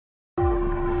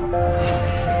Hello,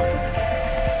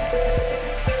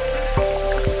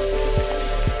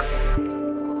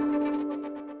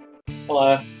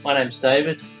 my name's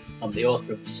David. I'm the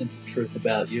author of The Simple Truth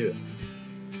About You.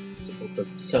 It's a book of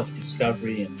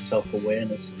self-discovery and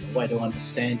self-awareness and a way to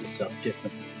understand yourself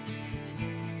differently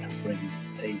and bring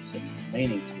peace and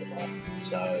meaning to your life.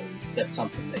 So if that's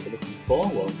something that you're looking for,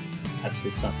 well, perhaps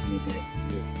there's something in there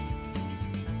for you.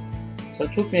 So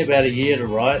it took me about a year to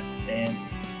write, and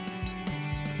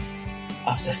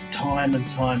after time and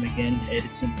time again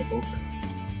editing the book,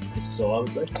 this is all I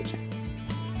was left with.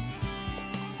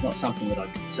 Not something that I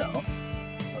could sell,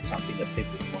 not something that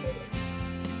people want to read.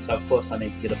 So of course I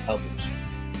need to get it published.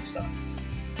 So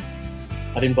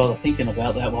I didn't bother thinking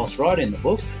about that whilst writing the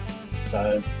book,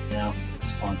 so now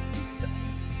it's time to think about it.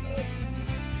 So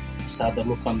I started to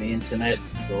look on the internet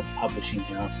for publishing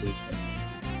houses,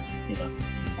 and I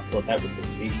thought that would be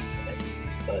easy for me,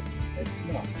 but it's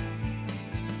not.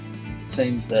 It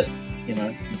seems that you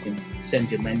can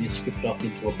send your manuscript off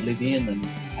into oblivion and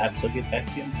perhaps they'll get back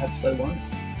to you and perhaps they won't.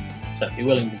 So if you're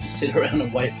willing to just sit around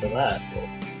and wait for that, well,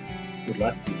 good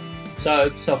luck to you.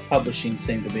 So self-publishing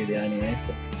seemed to be the only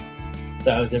answer.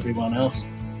 So as everyone else,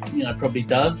 probably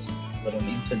does, but on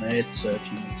the internet,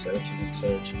 searching and searching and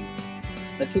searching.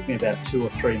 It took me about 2 or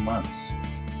 3 months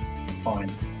to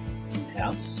find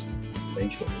InHouse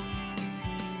eventually.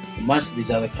 And most of these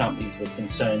other companies were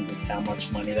concerned with how much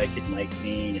money they could make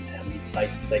me and how many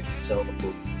places they could sell the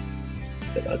book.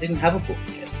 But I didn't have a book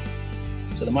yet.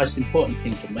 So the most important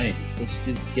thing to me was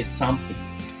to get something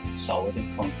solid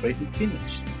and concrete and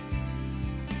finished.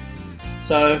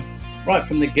 So right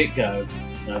from the get-go,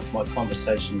 my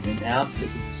conversation with InHouse,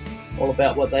 it was all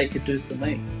about what they could do for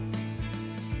me.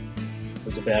 It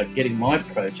was about getting my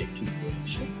project to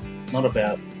fruition, not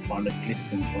about trying to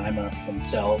glitz and glamour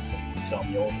themselves and tell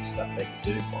me all the stuff they could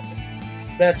do for me.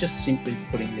 It's about just simply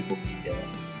putting the book together.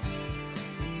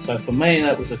 So for me,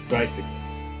 that was a great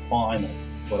relief, finally,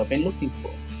 what I've been looking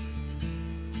for.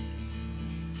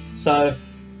 So,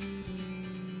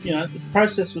 the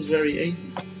process was very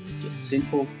easy. Just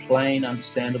simple, plain,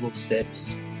 understandable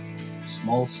steps,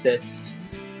 small steps,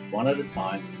 one at a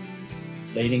time,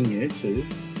 leading you to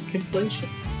completion.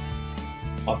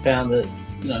 I found that,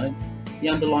 the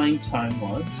underlying tone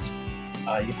was,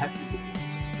 are you happy with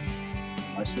this?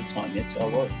 Most of the time, yes, I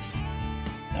was.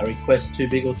 No request too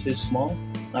big or too small,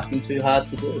 nothing too hard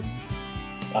to do.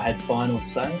 I had final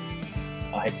say,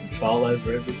 I had control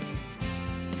over everything.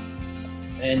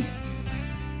 And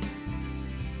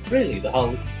really, the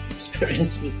whole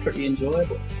experience was pretty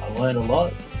enjoyable. I learned a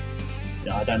lot.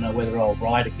 I don't know whether I'll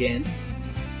write again.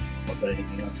 I've not got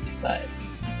anything else to say.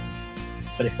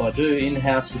 But if I do,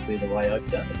 InHouse would be the way I'd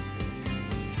go.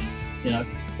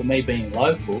 For me being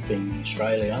local, being in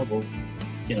Australia, well,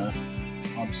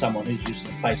 I'm someone who's used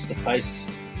to face-to-face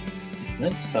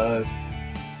business, so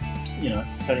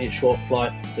it's only a short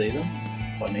flight to see them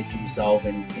if I need to resolve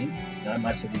anything.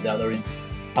 Most of these other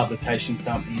publication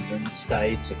companies are in the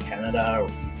States or Canada or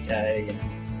UK,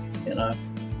 and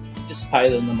just pay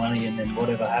them the money and then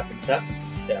whatever happens, happens.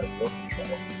 It's out of your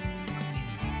control.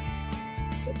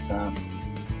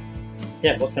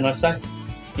 But what can I say?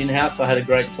 InHouse, I had a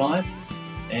great time,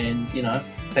 and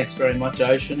thanks very much,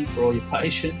 Ocean, for all your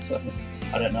patience. I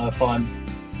don't know if I'm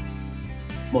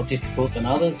more difficult than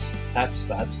others, perhaps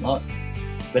not.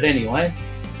 But anyway,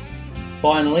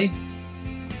 finally,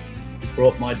 we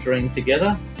brought my dream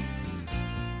together,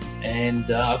 and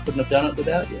I couldn't have done it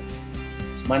without you.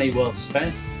 It's money well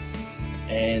spent,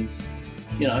 and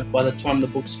by the time the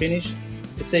book's finished,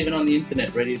 it's even on the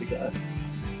internet ready to go.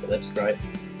 So that's great.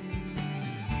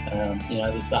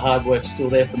 The hard work's still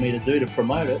there for me to do to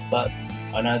promote it, but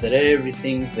I know that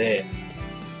everything's there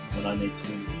when I need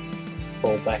to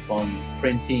fall back on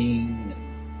printing and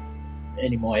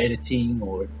any more editing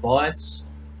or advice.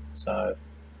 So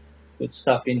good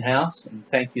stuff, InHouse, and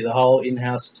thank you the whole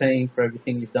InHouse team for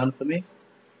everything you've done for me,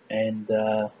 and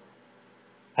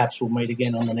perhaps we'll meet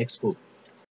again on the next book.